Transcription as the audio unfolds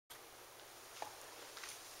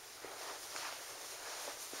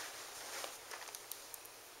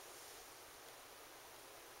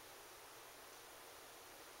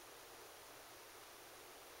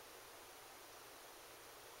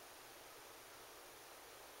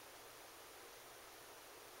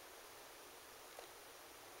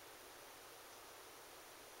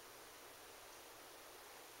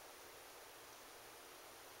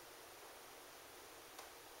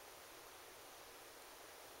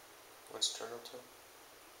What's it turned up to?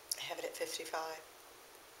 I have it at 55,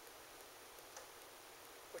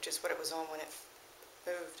 which is what it was on when it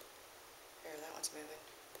moved. Here, that one's moving.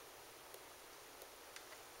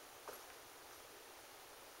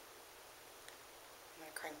 I'm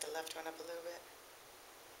going to crank the left one up a little bit.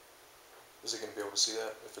 Is it going to be able to see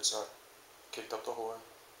that if it's not kicked up the whole way?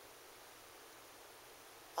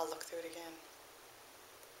 I'll look through it again.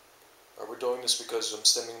 We're doing this because I'm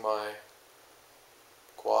stimming my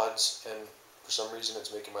quads, and for some reason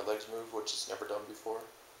it's making my legs move, which it's never done before.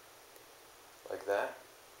 Like that.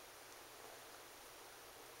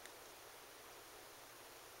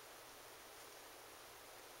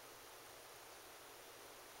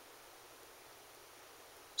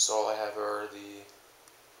 So all I have are the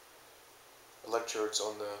electrodes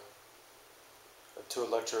on the 2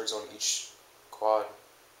 electrodes on each quad.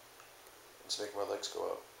 It's making my legs go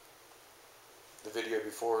up. The video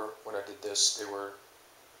before, when I did this, they were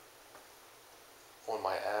on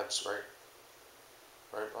my abs, right?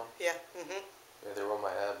 Right, Mom? Yeah. Mm-hmm. Yeah, they were on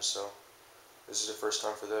my abs, so this is the first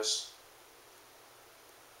time for this.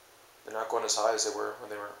 They're not going as high as they were when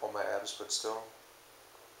they were on my abs, but still,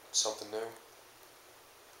 something new.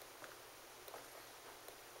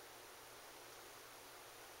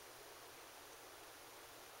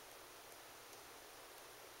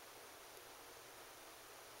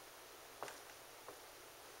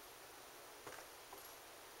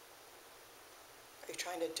 Are you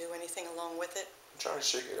trying to do anything along with it? I'm trying to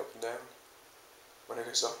shake it up and down. When it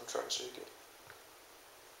gets up, I'm trying to shake it.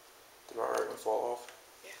 Did my right one fall off?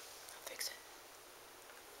 Yeah, I'll fix it.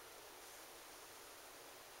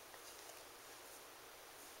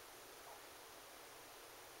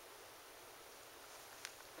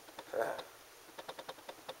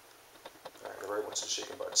 Alright, the right one's just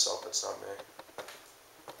shaking by itself, that's not me.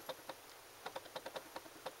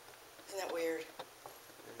 Isn't that weird?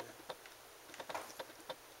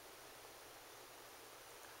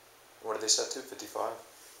 What did they set to? 55?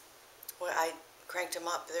 Well, I cranked them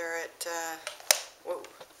up. They're at, whoa.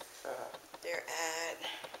 They're at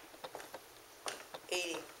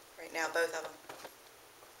 80 right now, both of them.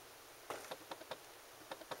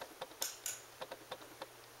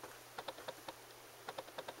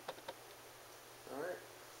 Alright.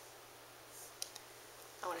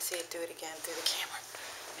 I want to see it do it again through the camera.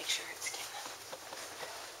 Make sure it's getting it.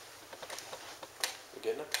 You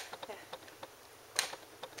getting it? Yeah.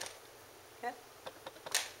 Yep.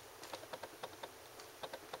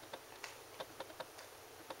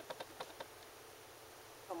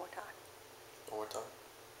 One more time. One more time.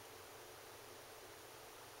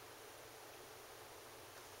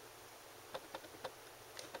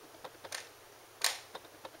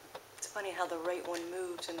 It's funny how the right one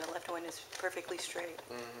moves and the left one is perfectly straight.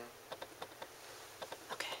 Mm-hmm.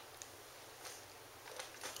 Okay.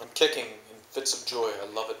 I'm kicking in fits of joy. I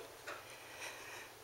love it.